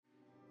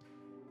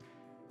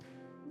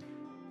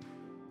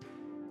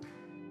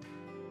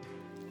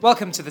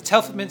Welcome to the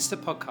Telford Minster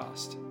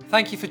podcast.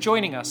 Thank you for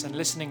joining us and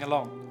listening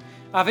along.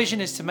 Our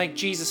vision is to make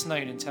Jesus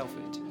known in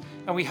Telford,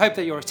 and we hope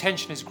that your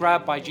attention is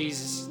grabbed by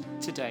Jesus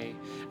today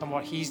and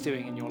what he's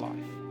doing in your life.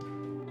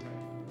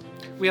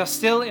 We are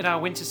still in our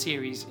winter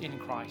series in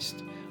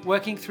Christ,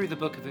 working through the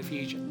book of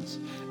Ephesians,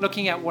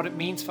 looking at what it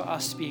means for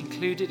us to be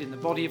included in the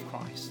body of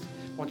Christ,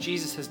 what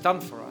Jesus has done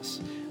for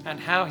us,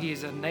 and how he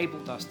has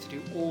enabled us to do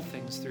all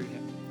things through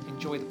him.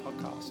 Enjoy the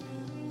podcast.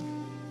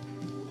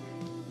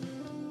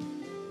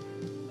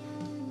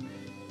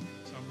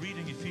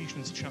 Reading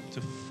Ephesians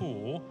chapter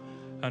 4,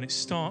 and it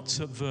starts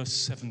at verse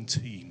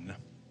 17.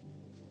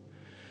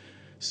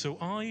 So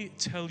I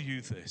tell you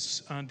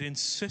this, and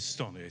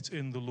insist on it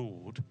in the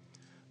Lord,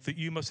 that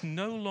you must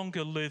no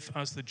longer live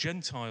as the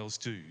Gentiles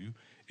do,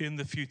 in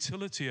the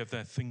futility of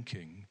their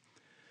thinking.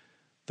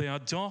 They are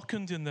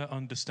darkened in their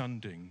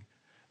understanding,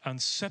 and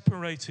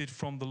separated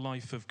from the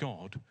life of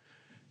God,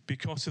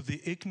 because of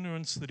the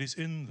ignorance that is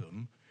in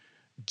them,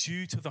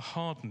 due to the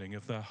hardening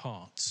of their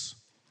hearts.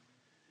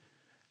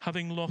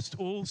 Having lost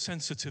all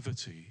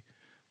sensitivity,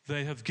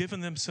 they have given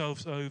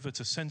themselves over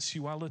to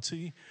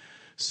sensuality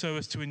so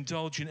as to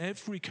indulge in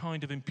every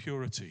kind of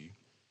impurity,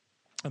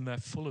 and they're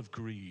full of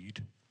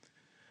greed.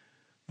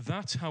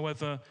 That,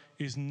 however,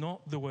 is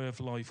not the way of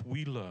life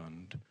we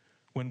learned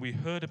when we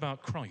heard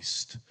about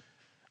Christ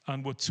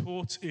and were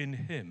taught in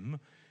him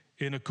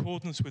in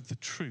accordance with the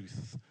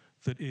truth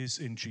that is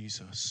in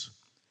Jesus.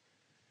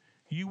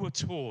 You were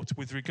taught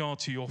with regard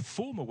to your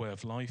former way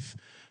of life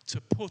to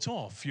put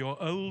off your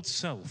old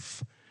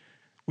self,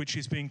 which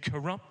is being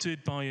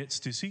corrupted by its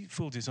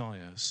deceitful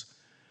desires,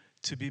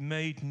 to be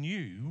made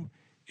new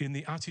in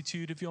the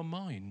attitude of your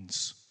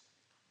minds,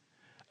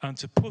 and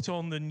to put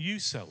on the new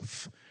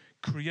self,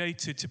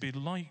 created to be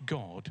like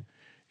God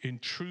in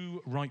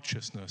true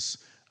righteousness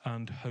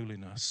and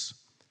holiness.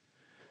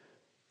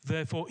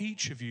 Therefore,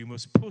 each of you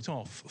must put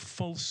off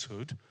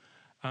falsehood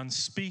and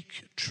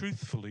speak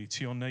truthfully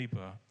to your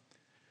neighbor.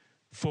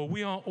 For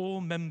we are all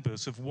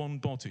members of one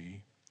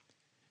body.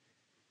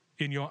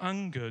 In your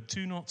anger,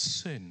 do not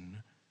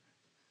sin.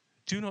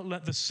 Do not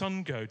let the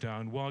sun go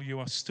down while you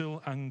are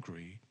still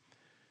angry.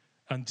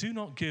 And do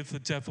not give the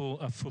devil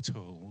a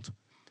foothold.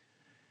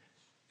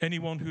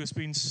 Anyone who has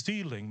been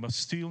stealing must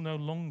steal no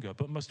longer,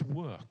 but must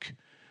work,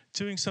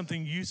 doing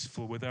something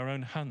useful with their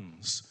own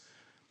hands,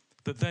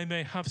 that they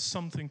may have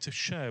something to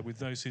share with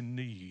those in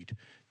need.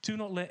 Do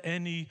not let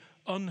any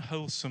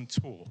unwholesome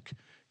talk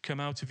come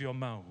out of your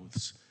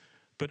mouths,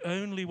 but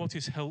only what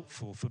is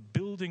helpful for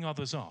building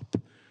others up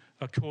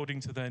according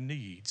to their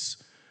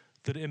needs,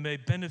 that it may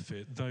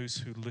benefit those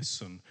who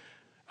listen.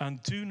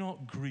 And do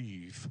not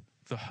grieve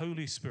the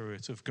Holy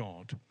Spirit of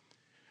God,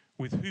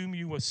 with whom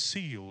you were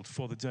sealed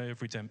for the day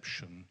of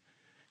redemption.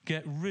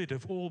 Get rid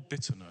of all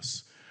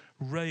bitterness,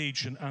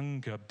 rage and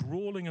anger,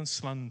 brawling and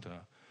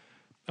slander,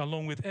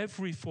 along with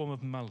every form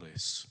of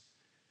malice.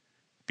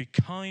 Be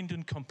kind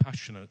and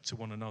compassionate to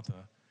one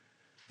another,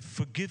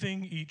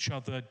 forgiving each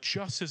other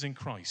just as in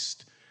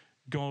Christ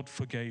God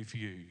forgave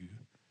you.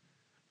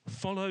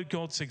 Follow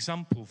God's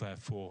example,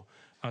 therefore,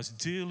 as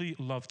dearly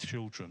loved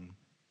children,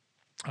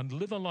 and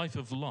live a life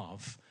of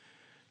love,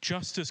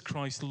 just as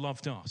Christ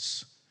loved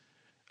us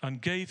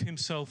and gave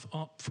himself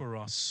up for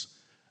us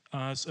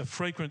as a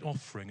fragrant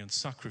offering and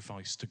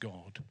sacrifice to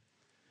God.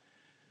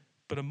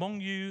 But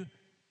among you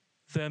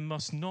there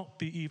must not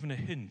be even a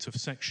hint of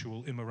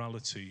sexual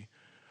immorality,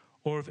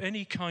 or of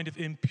any kind of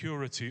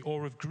impurity,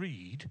 or of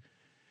greed,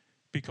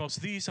 because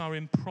these are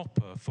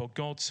improper for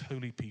God's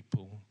holy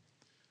people.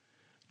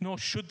 Nor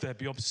should there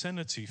be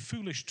obscenity,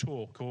 foolish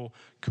talk, or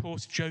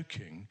coarse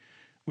joking,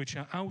 which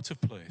are out of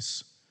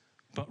place,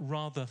 but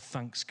rather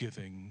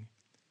thanksgiving.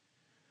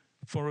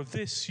 For of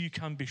this you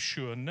can be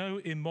sure, no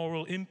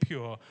immoral,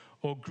 impure,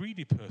 or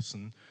greedy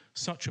person,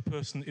 such a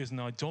person is an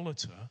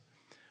idolater,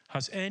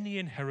 has any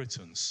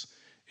inheritance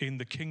in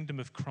the kingdom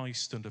of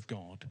Christ and of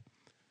God.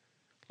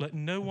 Let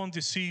no one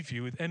deceive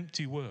you with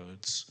empty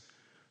words,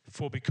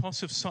 for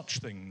because of such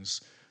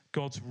things,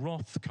 God's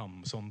wrath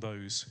comes on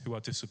those who are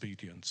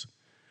disobedient.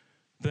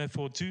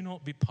 Therefore, do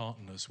not be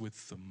partners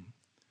with them.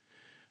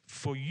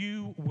 For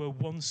you were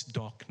once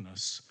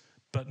darkness,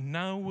 but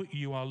now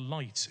you are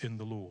light in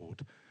the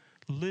Lord.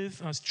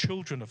 Live as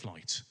children of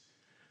light,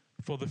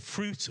 for the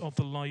fruit of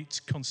the light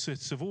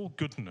consists of all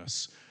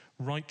goodness,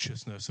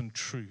 righteousness, and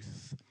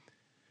truth.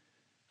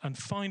 And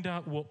find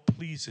out what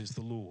pleases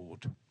the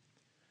Lord.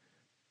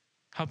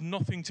 Have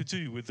nothing to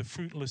do with the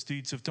fruitless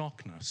deeds of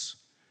darkness,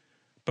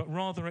 but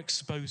rather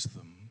expose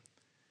them.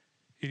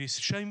 It is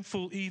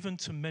shameful even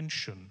to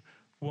mention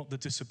what the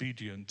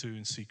disobedient do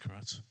in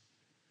secret.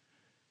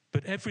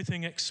 But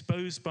everything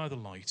exposed by the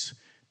light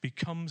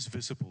becomes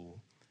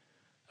visible,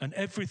 and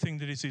everything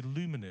that is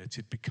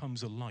illuminated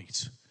becomes a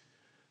light.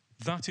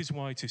 That is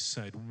why it is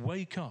said,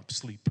 "Wake up,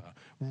 sleeper,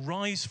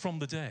 rise from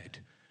the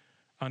dead,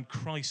 and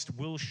Christ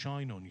will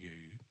shine on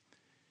you."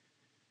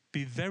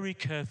 Be very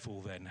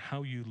careful then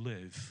how you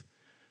live,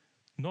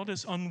 not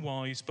as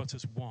unwise but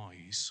as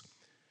wise,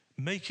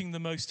 making the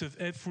most of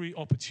every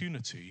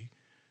opportunity,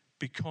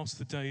 because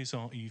the days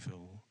are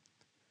evil.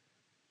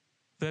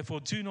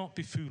 Therefore, do not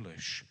be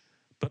foolish,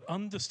 but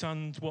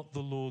understand what the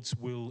Lord's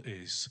will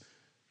is.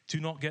 Do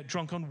not get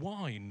drunk on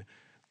wine,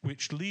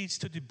 which leads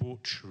to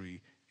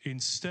debauchery.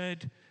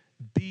 Instead,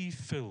 be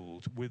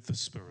filled with the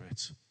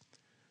Spirit,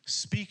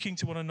 speaking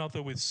to one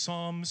another with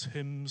psalms,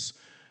 hymns,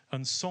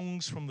 and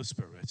songs from the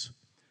Spirit.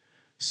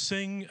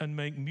 Sing and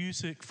make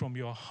music from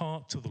your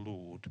heart to the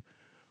Lord,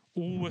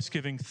 always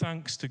giving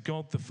thanks to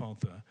God the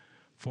Father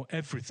for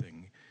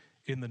everything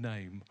in the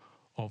name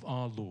of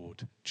our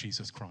Lord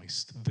Jesus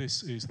Christ.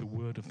 This is the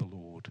word of the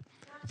Lord.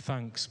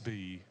 Thanks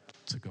be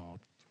to God.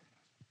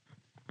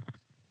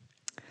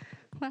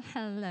 Well,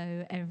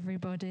 hello,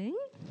 everybody.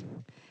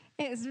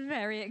 It's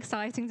very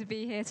exciting to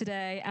be here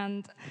today,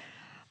 and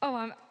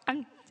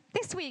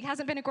this week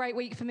hasn't been a great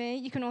week for me.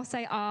 You can all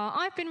say,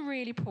 I've been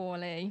really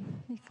poorly.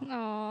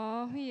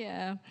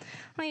 Yeah.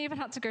 I even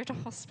had to go to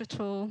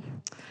hospital.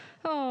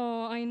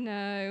 Oh, I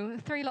know.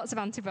 3 lots of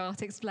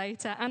antibiotics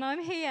later, and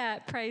I'm here,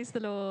 praise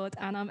the Lord,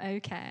 and I'm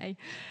okay.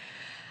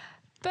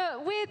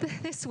 But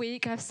with this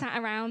week, I've sat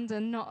around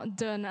and not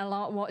done a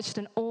lot, watched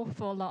an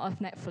awful lot of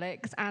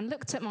Netflix, and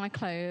looked at my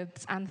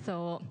clothes and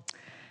thought,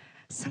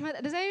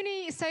 there's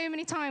only so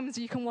many times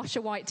you can wash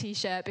a white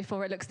T-shirt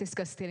before it looks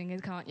disgusting,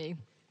 can't you?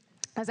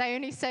 There's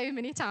only so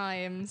many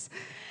times.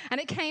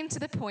 And it came to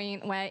the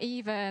point where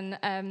even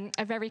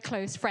a very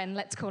close friend,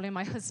 let's call him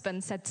my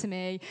husband, said to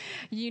me,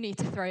 you need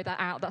to throw that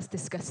out, that's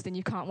disgusting,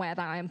 you can't wear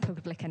that in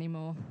public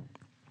anymore.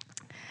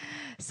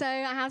 So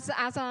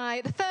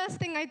the first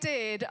thing I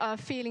did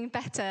feeling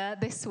better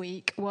this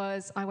week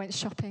was I went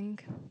shopping.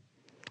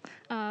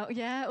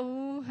 I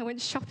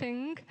went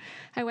shopping.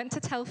 I went to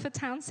Telford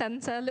Town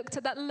Centre, looked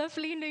at that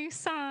lovely new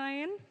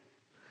sign.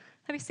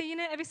 Have you seen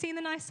it? Have you seen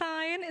the nice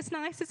sign? It's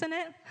nice, isn't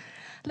it?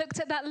 Looked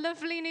at that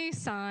lovely new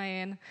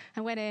sign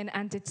and went in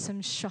and did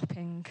some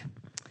shopping.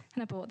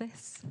 And I bought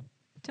this.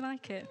 Do you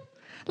like it?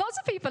 Lots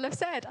of people have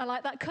said, I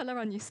like that colour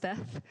on you,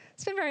 Steph.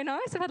 It's been very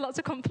nice. I've had lots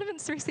of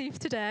compliments to receive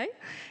today.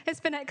 It's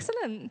been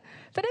excellent.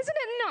 But isn't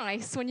it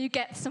nice when you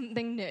get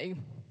something new?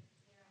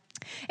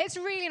 It's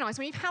really nice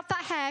when you've had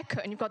that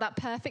haircut and you've got that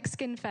perfect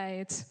skin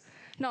fade.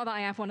 Not that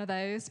I have one of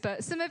those,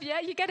 but some of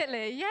you get it,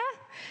 Lee, yeah?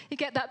 You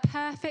get that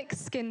perfect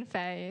skin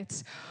fade.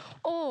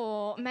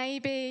 Or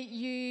maybe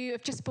you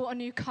have just bought a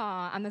new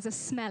car and there's a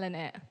smell in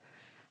it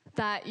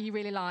that you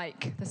really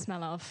like the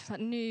smell of, that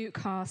new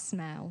car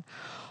smell.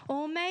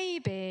 Or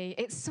maybe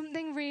it's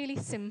something really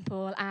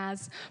simple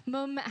as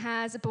Mum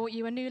has bought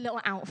you a new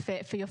little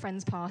outfit for your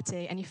friend's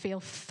party and you feel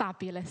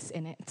fabulous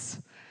in it.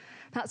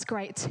 That's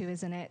great too,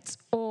 isn't it?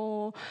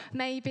 Or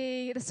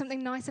maybe there's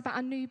something nice about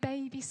a new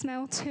baby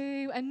smell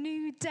too, a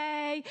new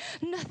day,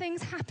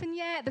 nothing's happened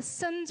yet, the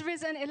sun's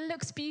risen, it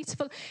looks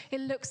beautiful,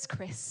 it looks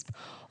crisp.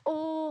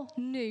 Or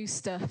new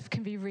stuff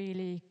can be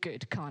really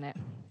good, can't it?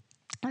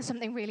 There's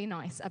something really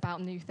nice about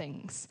new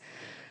things.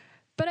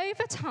 But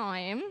over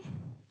time,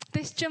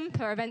 this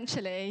jumper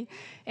eventually,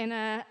 in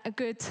a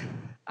good,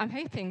 I'm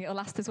hoping it'll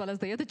last as well as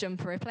the other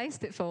jumper I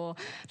replaced it for,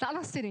 that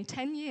lasted me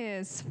 10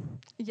 years.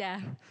 Yeah,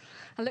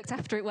 I looked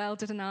after it well,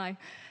 didn't I?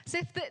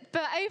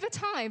 But over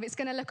time, it's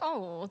going to look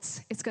old,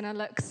 it's going to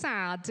look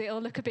sad,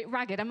 it'll look a bit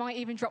ragged. I might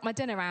even drop my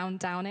dinner round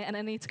down it and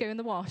I need to go in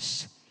the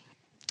wash.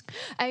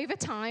 Over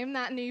time,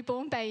 that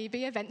newborn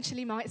baby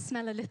eventually might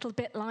smell a little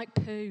bit like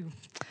poo.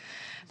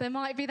 There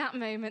might be that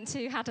moment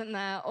too, hadn't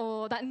there?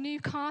 Or that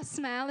new car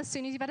smell, as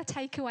soon as you've had a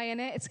takeaway in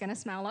it, it's going to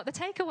smell like the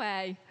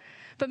takeaway.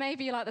 But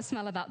maybe you like the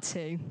smell of that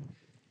too.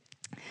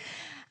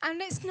 And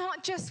it's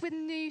not just with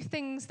new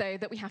things, though,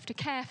 that we have to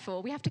care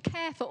for. We have to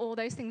care for all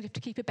those things. We have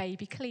to keep a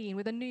baby clean.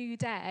 With a new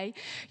day,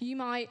 you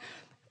might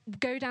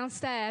go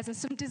downstairs and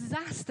some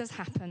disaster's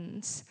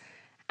happened.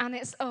 And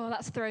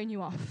that's thrown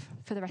you off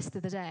for the rest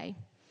of the day.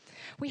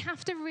 We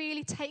have to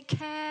really take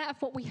care of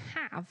what we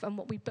have and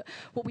what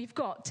we've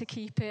got to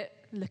keep it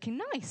looking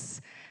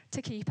nice,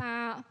 to keep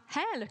our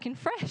hair looking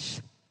fresh.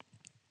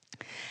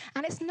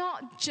 And it's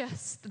not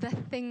just the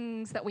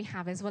things that we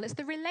have as well, it's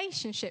the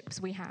relationships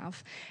we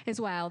have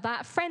as well.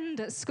 That friend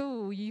at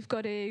school, you've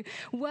got to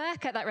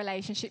work at that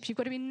relationship, you've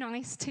got to be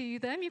nice to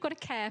them, you've got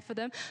to care for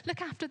them,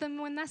 look after them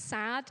when they're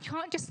sad. You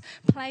can't just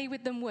play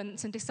with them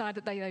once and decide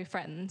that they're your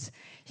friend.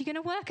 You're going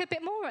to work a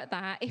bit more at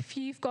that. If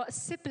you've got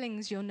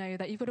siblings, you'll know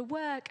that you've got to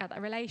work at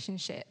that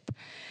relationship.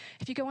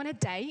 If you go on a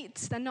date,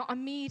 they're not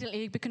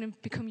immediately going to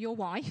become your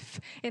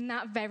wife in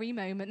that very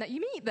moment that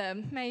you meet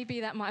them. Maybe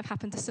that might have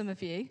happened to some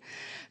of you.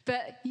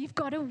 But you've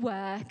got to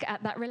work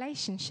at that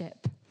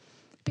relationship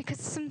because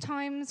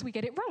sometimes we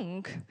get it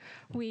wrong.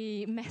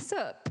 We mess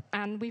up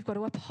and we've got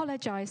to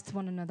apologize to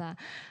one another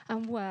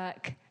and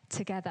work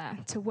together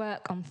to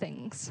work on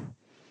things.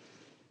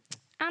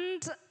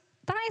 And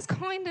that is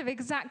kind of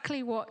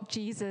exactly what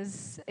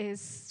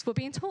we're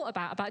being taught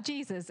about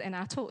Jesus in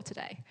our talk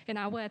today, in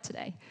our word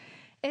today,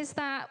 is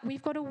that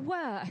we've got to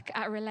work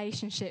at a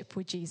relationship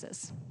with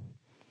Jesus.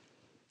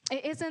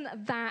 It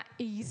isn't that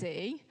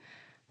easy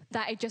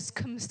that it just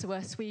comes to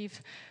us.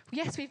 We've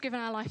given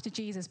our life to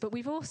Jesus, but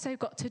we've also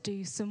got to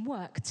do some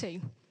work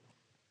too.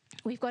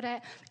 We've got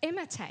to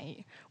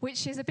imitate,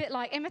 which is a bit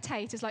like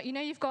imitate is like,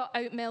 you've got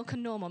oat milk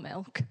and normal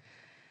milk.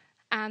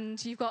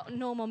 And you've got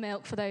normal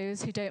milk for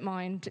those who don't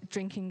mind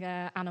drinking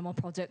animal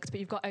products, but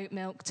you've got oat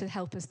milk to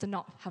help us to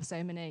not have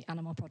so many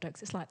animal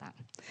products. It's like that.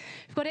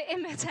 We've got to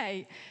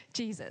imitate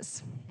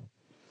Jesus.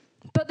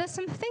 But there's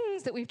some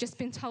things that we've just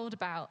been told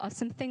about are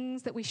some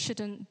things that we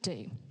shouldn't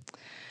do.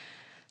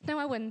 Now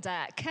I wonder,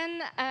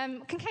 can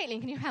Caitlin,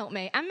 can you help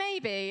me? And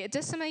maybe,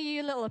 does some of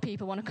you little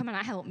people want to come and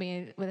help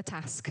me with a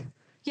task?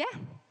 Yeah?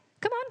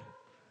 Come on.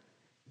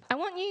 I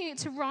want you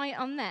to write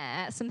on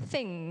there some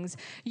things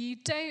you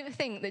don't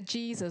think that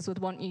Jesus would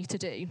want you to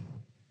do.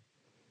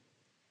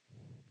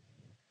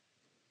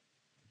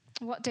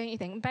 What don't you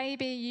think?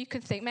 Maybe you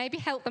could think, maybe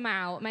help them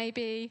out,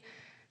 maybe,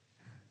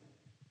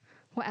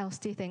 what else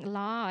do you think?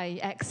 Lie.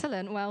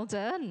 Excellent, well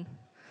done.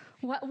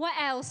 What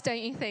else don't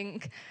you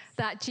think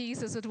that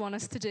Jesus would want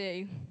us to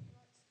do?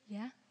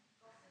 Yeah?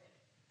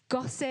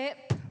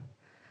 Gossip.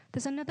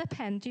 There's another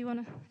pen. Do you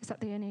want to, is that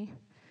the only?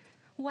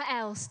 What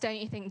else don't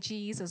you think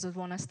Jesus would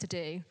want us to do?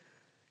 You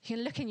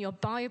can look in your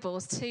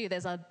Bibles too.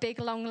 There's a big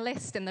long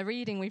list in the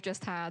reading we've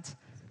just had.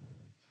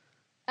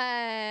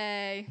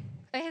 Hey,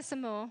 here's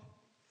some more.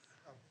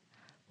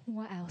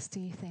 What else do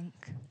you think?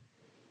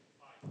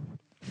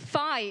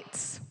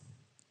 Fight.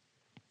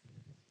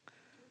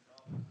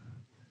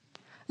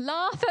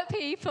 Laugh at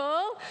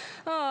people.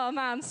 Oh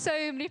man,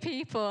 so many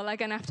people are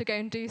going to have to go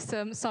and do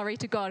some sorry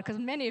to God because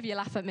many of you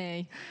laugh at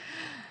me.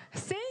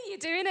 See, you're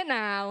doing it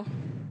now.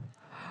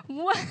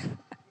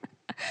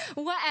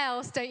 What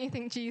else don't you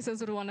think Jesus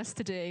would want us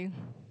to do?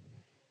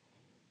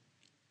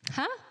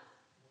 Huh?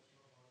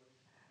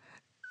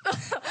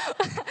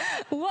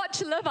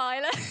 Watch Love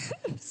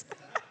Island.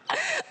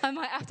 I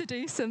might have to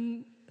do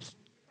some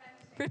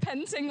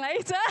repenting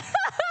later.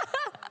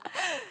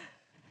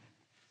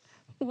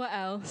 What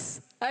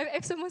else?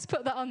 If someone's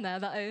put that on there,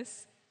 that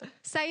is.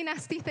 Say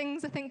nasty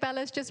things, I think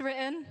Bella's just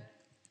written.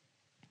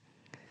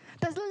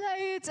 There's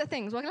loads of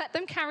things. We'll let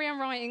them carry on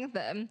writing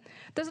them.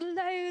 There's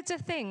loads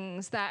of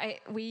things that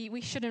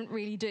we shouldn't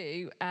really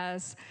do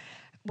as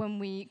when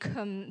we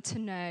come to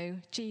know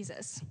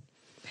Jesus.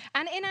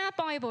 And in our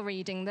Bible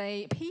reading,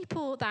 the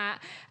people that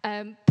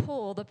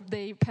Paul,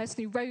 the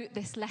person who wrote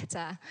this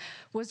letter,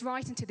 was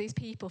writing to these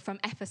people from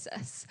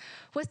Ephesus,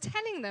 was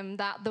telling them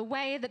that the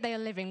way that they are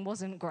living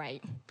wasn't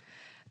great.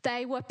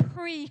 They were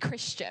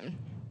pre-Christian.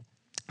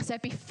 So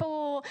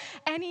before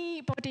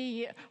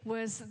anybody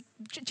was,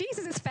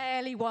 Jesus is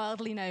fairly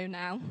widely known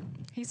now.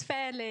 He's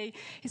fairly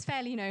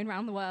known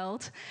around the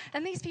world.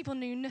 And these people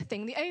knew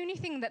nothing. The only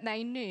thing that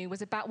they knew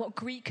was about what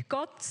Greek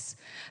gods.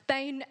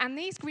 And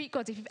these Greek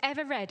gods, if you've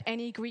ever read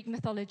any Greek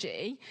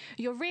mythology,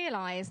 you'll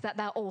realize that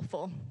they're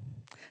awful.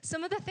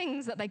 Some of the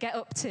things that they get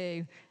up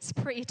to is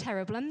pretty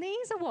terrible. And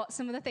these are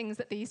some of the things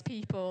that these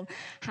people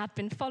had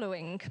been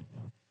following.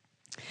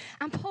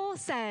 And Paul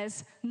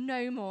says,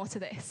 no more to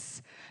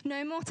this.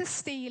 No more to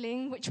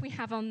stealing, which we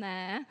have on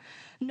there.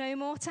 No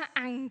more to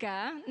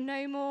anger.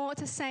 No more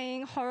to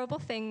saying horrible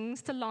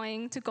things, to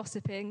lying, to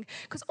gossiping.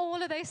 Because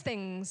all of those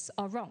things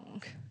are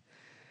wrong.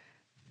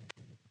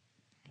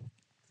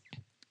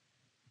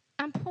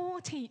 And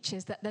Paul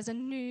teaches that there's a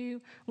new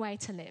way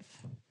to live.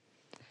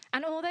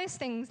 And all those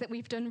things that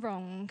we've done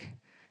wrong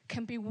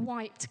can be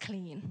wiped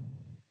clean.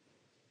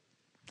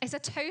 It's a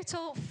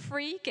total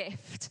free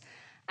gift.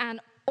 And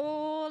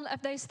all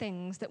of those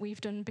things that we've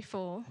done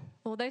before,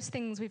 all those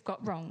things we've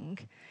got wrong,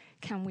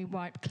 can we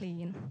wipe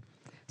clean?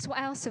 So what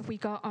else have we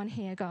got on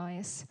here,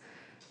 guys?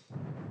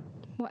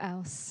 What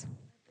else?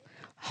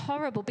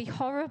 Horrible, be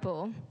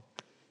horrible.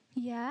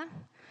 Yeah?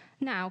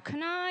 Now,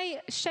 can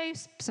I show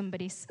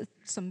somebody,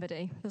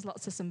 there's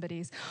lots of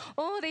somebodies,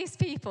 all these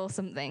people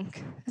something?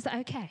 Is that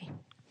okay?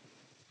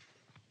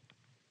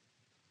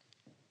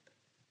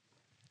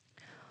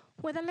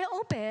 With a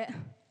little bit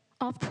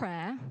of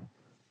prayer,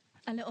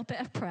 and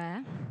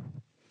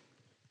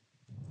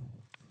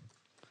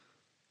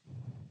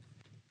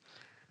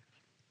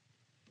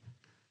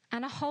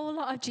a whole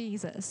lot of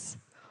Jesus,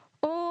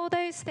 all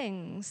those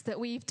things that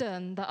we've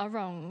done that are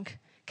wrong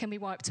can be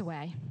wiped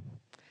away.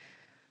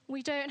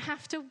 We don't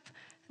have to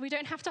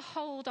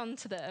hold on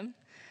to them.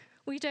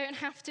 We don't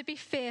have to be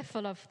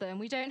fearful of them.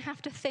 We don't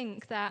have to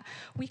think that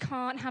we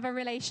can't have a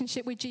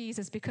relationship with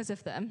Jesus because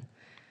of them.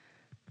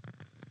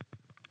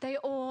 They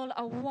all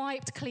are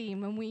wiped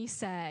clean when we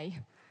say,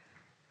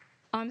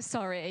 I'm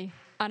sorry,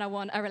 and I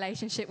want a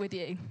relationship with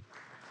you.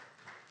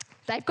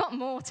 They've got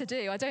more to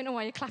do. I don't know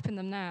why you're clapping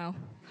them now.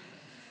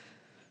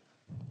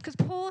 Because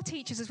Paul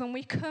teaches us when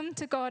we come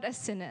to God as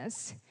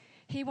sinners,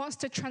 he wants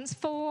to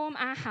transform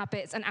our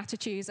habits and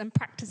attitudes and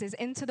practices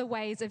into the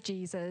ways of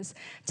Jesus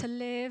to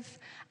live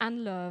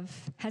and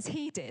love as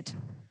he did.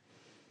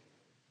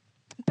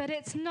 But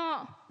it's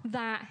not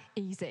that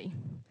easy.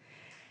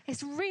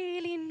 It's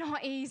really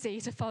not easy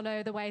to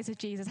follow the ways of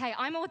Jesus. Hey,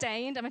 I'm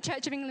ordained, I'm a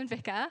Church of England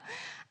vicar,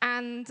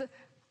 and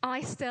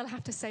I still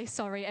have to say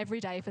sorry every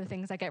day for the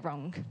things I get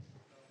wrong.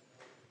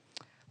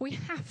 We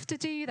have to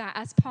do that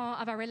as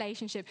part of our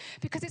relationship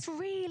because it's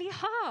really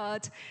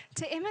hard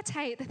to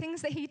imitate the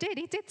things that he did.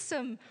 He did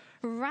some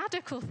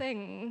radical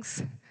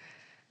things.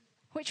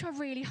 which are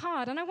really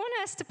hard. And I want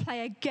us to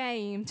play a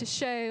game to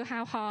show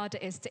how hard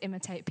it is to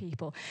imitate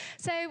people.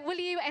 So will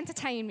you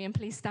entertain me and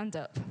please stand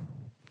up?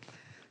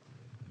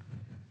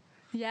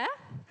 Yeah?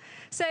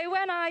 So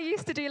when I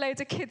used to do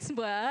loads of kids'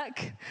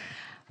 work,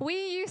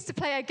 we used to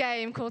play a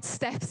game called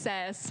Steph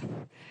Says.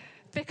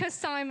 Because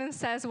Simon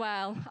says,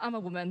 well, I'm a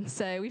woman,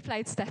 so we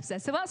played Steph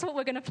Says. So that's what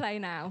we're going to play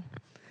now.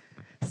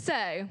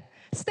 So,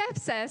 Steph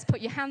says, put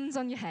your hands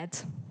on your head.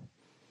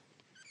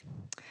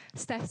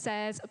 Steph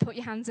says, put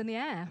your hands in the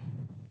air.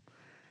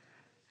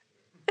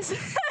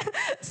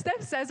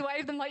 Steph says,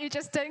 wave them like you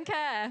just don't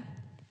care.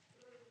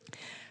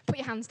 Put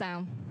your hands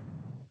down.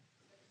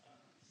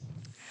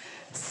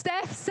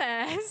 Steph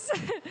says,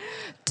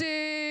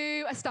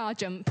 do a star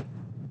jump.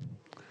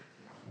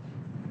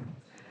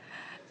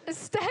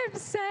 Steph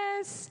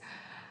says,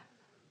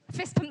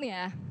 fist pump the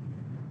air.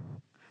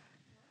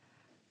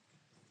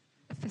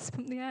 Fist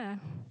pump the air.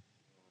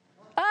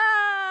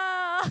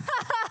 Ah!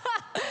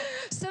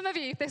 Some of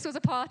you, if this was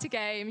a party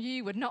game,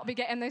 you would not be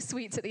getting those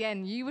sweets at the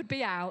end. You would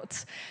be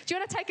out. Do you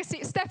want to take a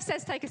seat? Steph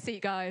says take a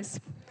seat, guys.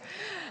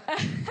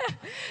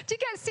 Do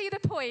you see the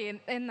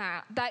point in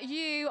that? That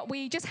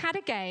we just had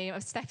a game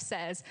of Steph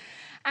Says,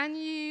 and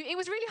it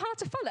was really hard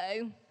to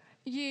follow.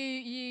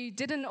 You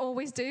didn't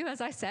always do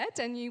as I said,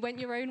 and you went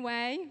your own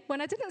way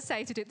when I didn't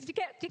say to do it. Do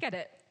you get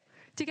it?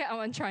 Do you get what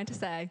I'm trying to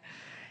say?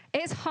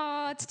 It's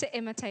hard to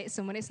imitate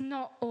someone. It's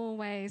not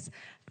always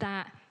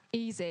that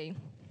easy.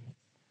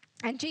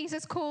 And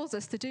Jesus calls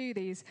us to do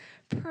these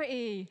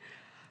pretty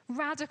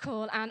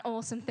radical and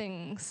awesome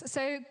things.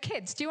 So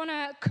kids, do you want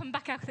to come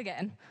back out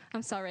again?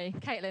 I'm sorry.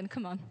 Caitlin,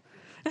 come on.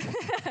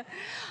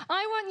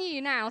 I want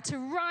you now to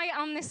write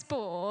on this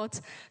board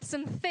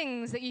some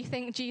things that you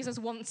think Jesus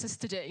wants us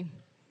to do.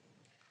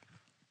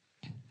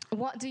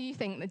 What do you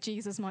think that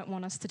Jesus might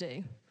want us to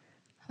do?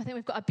 I think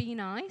we've got to be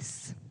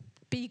nice,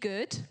 be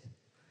good,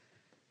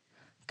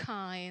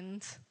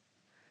 kind,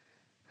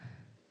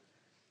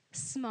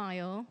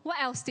 smile. What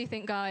else do you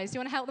think, guys? Do you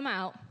want to help them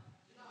out?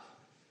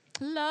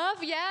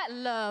 Love, yeah,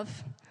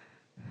 love.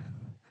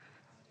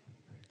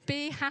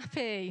 Be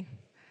happy.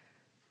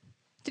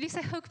 Did you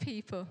say hug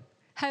people?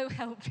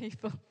 Help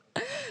people.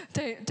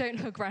 Don't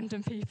hug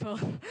random people.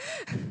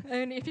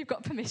 Only if you've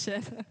got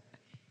permission.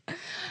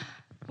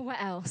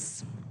 What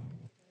else?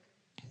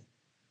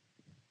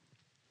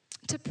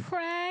 To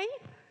pray.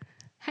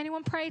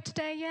 Anyone prayed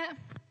today yet?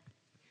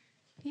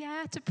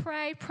 Yeah, to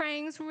pray.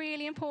 Praying's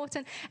really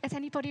important. Has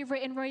anybody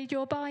read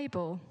your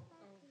Bible?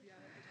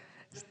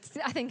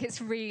 I think it's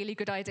a really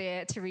good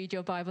idea to read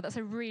your Bible. That's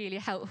a really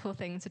helpful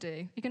thing to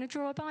do. You're going to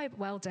draw a Bible?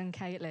 Well done,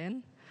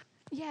 Caitlin.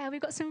 Yeah,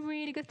 we've got some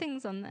really good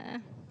things on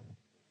there.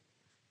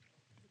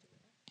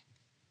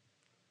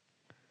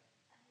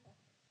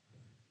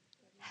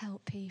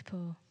 Help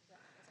people.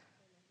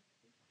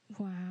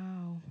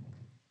 Wow.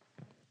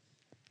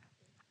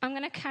 I'm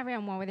going to carry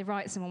on while we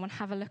write some. I want to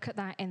have a look at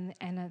that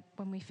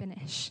when we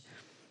finish.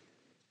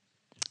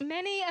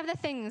 Many of the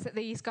things that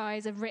these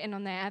guys have written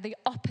on there are the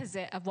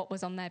opposite of what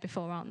was on there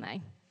before, aren't they?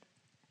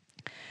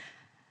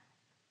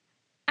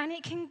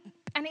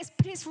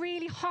 But it's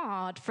really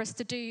hard for us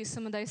to do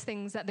some of those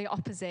things that are the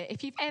opposite.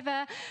 If you've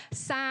ever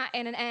sat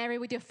in an area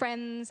with your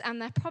friends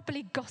and they're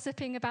probably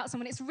gossiping about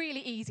someone, it's really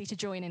easy to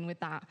join in with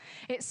that.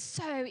 It's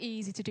so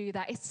easy to do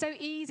that. It's so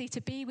easy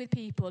to be with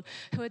people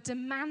who are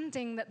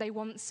demanding that they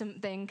want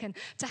something and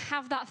to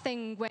have that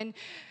thing when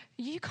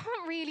you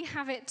can't really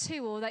have it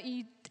too, or that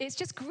it's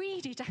just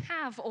greedy to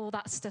have all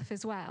that stuff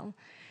as well.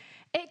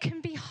 It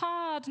can be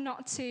hard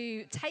not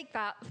to take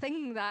that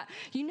thing that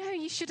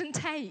you shouldn't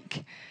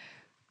take.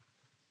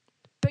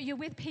 But you're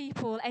with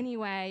people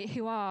anyway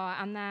who are,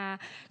 and they're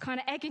kind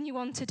of egging you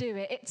on to do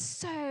it. It's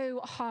so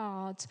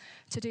hard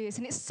to do this,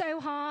 and it's so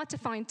hard to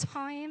find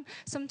time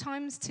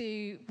sometimes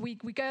we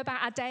go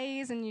about our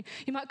days, and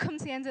you might come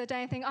to the end of the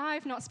day and think,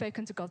 I've not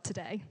spoken to God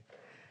today.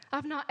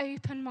 I've not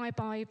opened my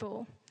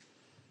Bible.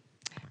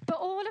 But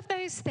all of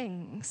those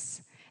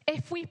things,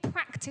 if we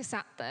practice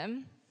at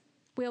them,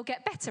 we'll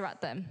get better at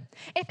them.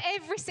 If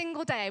every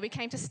single day we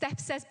came to Steph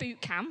Says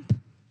boot camp,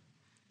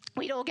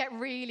 we'd all get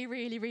really,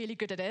 really, really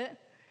good at it.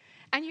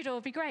 And you'd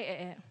all be great at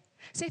it.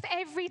 So if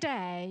every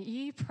day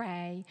you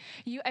pray,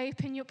 you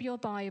open up your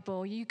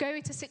Bible, you go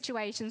into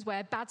situations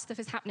where bad stuff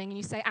is happening and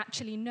you say,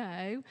 actually,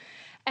 no,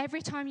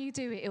 every time you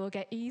do it, it will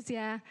get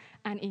easier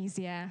and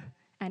easier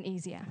and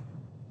easier.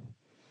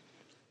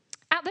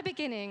 At the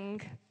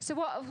beginning,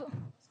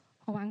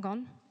 hang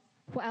on.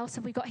 What else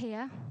have we got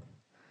here?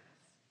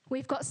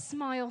 We've got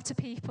smile to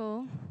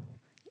people.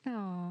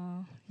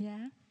 Oh,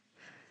 yeah.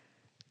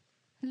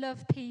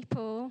 Love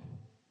people.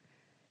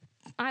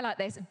 I like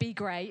this. Be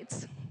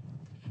great.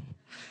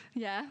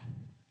 Yeah.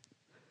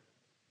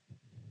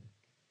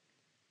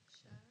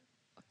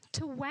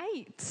 To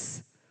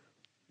wait.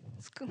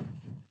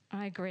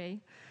 I agree.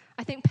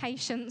 I think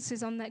patience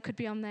is on there. Could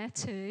be on there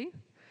too.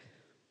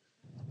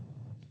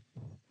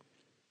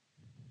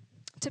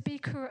 To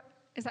be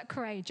is that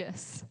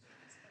courageous?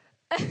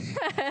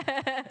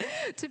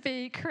 to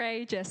be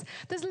courageous.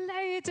 There's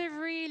loads of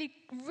really,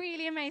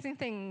 really amazing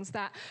things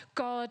that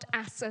God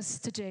asks us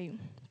to do,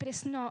 but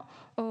it's not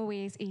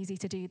always easy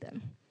to do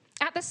them.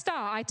 At the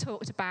start, I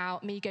talked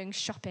about me going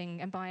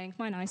shopping and buying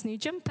my nice new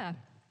jumper.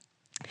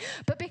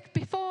 But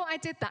before I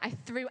did that, I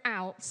threw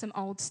out some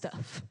old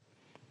stuff.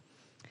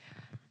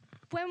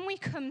 When we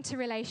come to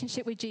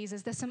relationship with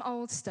Jesus, there's some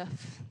old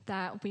stuff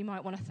that we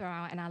might want to throw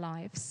out in our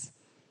lives,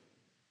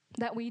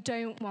 that we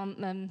don't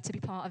want them to be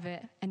part of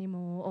it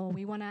anymore, or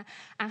we want to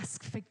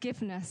ask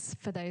forgiveness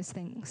for those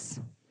things.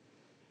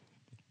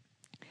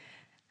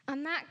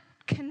 And that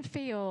can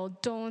feel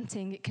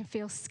daunting, it can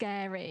feel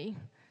scary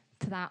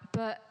to that,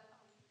 but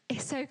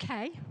it's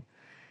okay.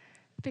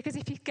 Because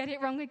if you get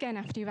it wrong again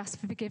after you've asked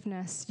for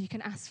forgiveness, you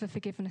can ask for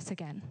forgiveness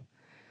again.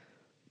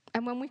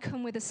 And when we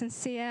come with a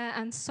sincere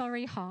and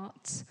sorry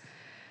heart,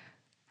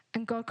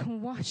 and God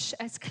can wash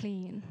us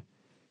clean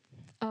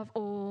of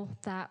all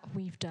that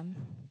we've done.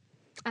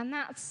 And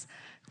that's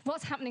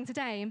what's happening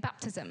today in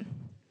baptism.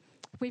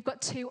 We've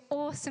got two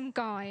awesome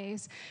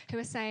guys who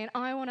are saying,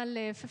 I want to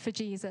live for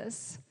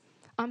Jesus.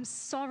 I'm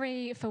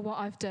sorry for what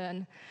I've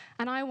done.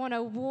 And I want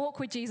to walk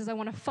with Jesus. I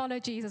want to follow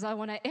Jesus. I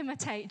want to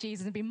imitate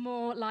Jesus and be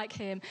more like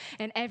him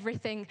in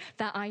everything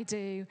that I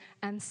do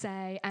and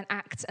say and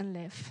act and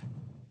live.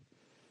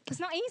 It's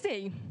not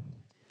easy.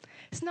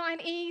 It's not an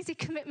easy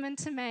commitment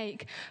to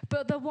make,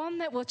 but the one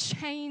that will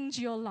change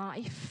your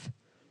life.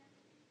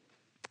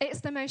 It's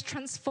the most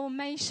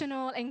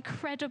transformational,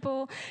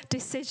 incredible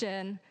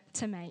decision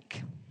to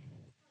make.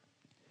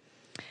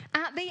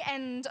 At the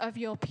end of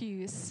your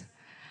pews,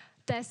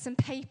 there's some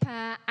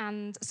paper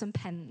and some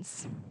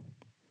pens.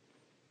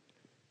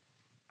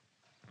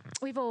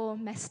 We've all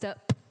messed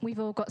up. We've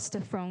all got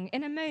stuff wrong.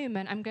 In a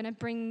moment, I'm going to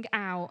bring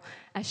out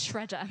a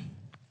shredder.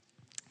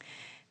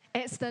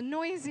 It's the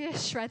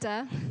noisiest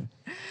shredder.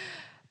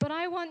 But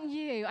I want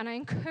you, and I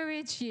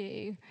encourage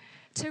you,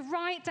 to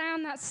write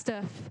down that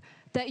stuff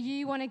that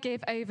you want to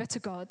give over to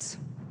God.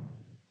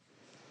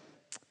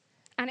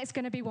 And it's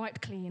going to be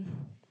wiped clean.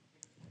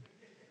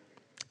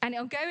 And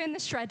it'll go in the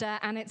shredder,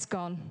 and it's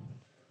gone.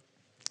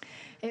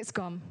 It's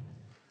gone.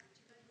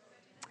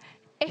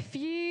 If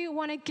you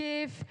want to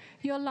give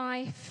your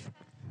life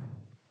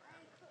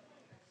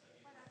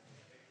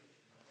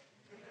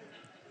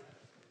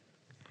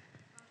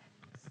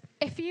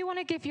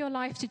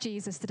to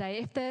Jesus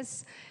today,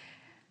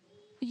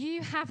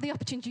 you have the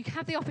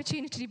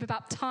opportunity to be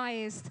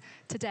baptized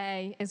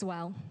today as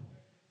well.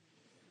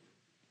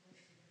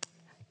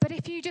 But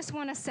if you just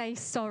want to say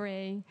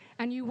sorry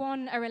and you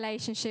want a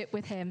relationship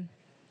with him,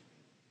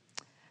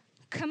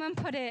 come and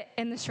put it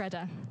in the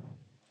shredder.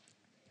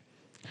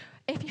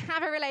 If you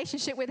have a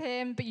relationship with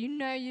him, but you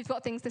know you've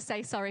got things to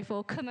say sorry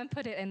for, come and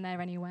put it in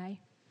there anyway.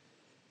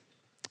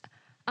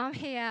 I'm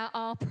here,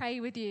 I'll pray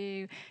with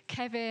you.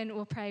 Kevin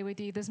will pray with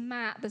you. There's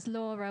Matt, there's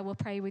Laura, will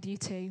pray with you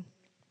too.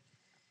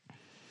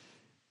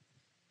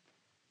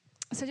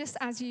 So just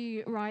as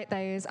you write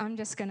those, I'm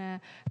just going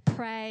to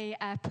pray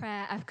a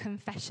prayer of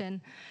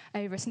confession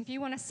over us. And if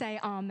you want to say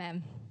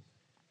amen,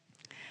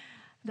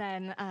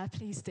 then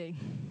please do.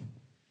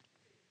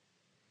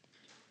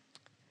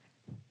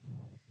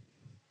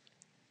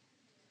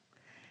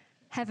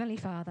 Heavenly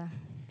Father,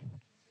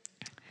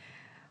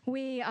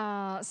 we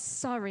are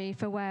sorry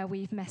for where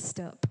we've messed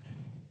up.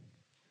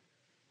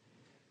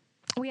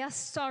 We are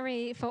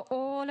sorry for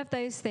all of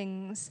those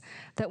things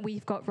that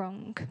we've got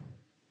wrong,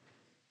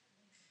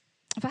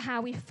 for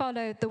how we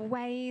followed the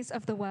ways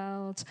of the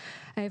world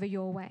over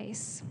your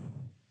ways.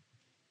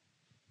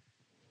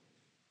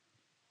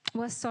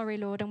 We're sorry,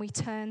 Lord, and we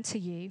turn to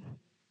you.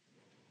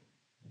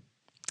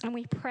 And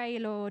we pray,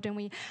 Lord, and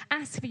we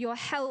ask for your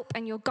help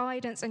and your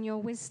guidance and your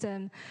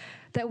wisdom,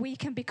 that we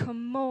can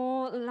become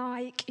more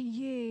like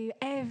you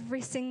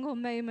every single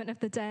moment of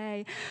the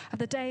day, of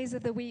the days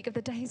of the week, of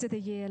the days of the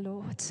year,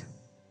 Lord.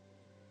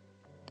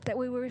 That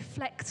we will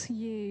reflect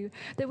you.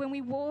 That when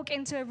we walk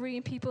into a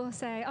room, people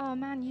say, oh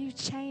man, you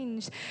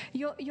changed.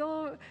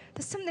 There's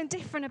something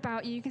different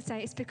about you. You can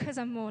say, it's because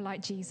I'm more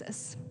like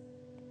Jesus.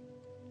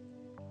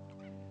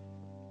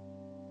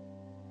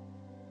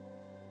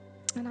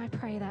 And I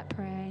pray that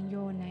prayer in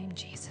your name,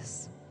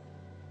 Jesus,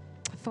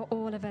 for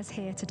all of us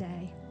here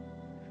today.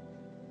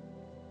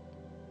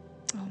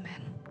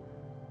 Amen.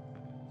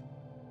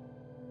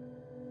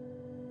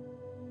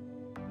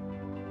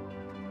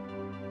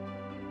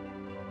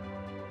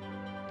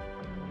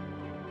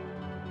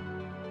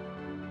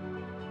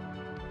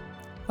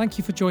 Thank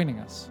you for joining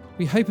us.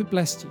 We hope it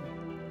blessed you.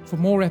 For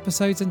more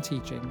episodes and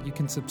teaching, you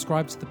can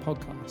subscribe to the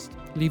podcast,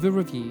 leave a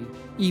review,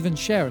 even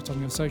share it on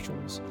your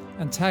socials,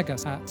 and tag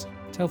us at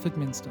Telford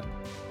Minster.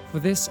 For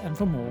this and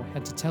for more,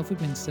 head to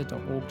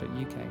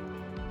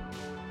telfordminster.org.uk.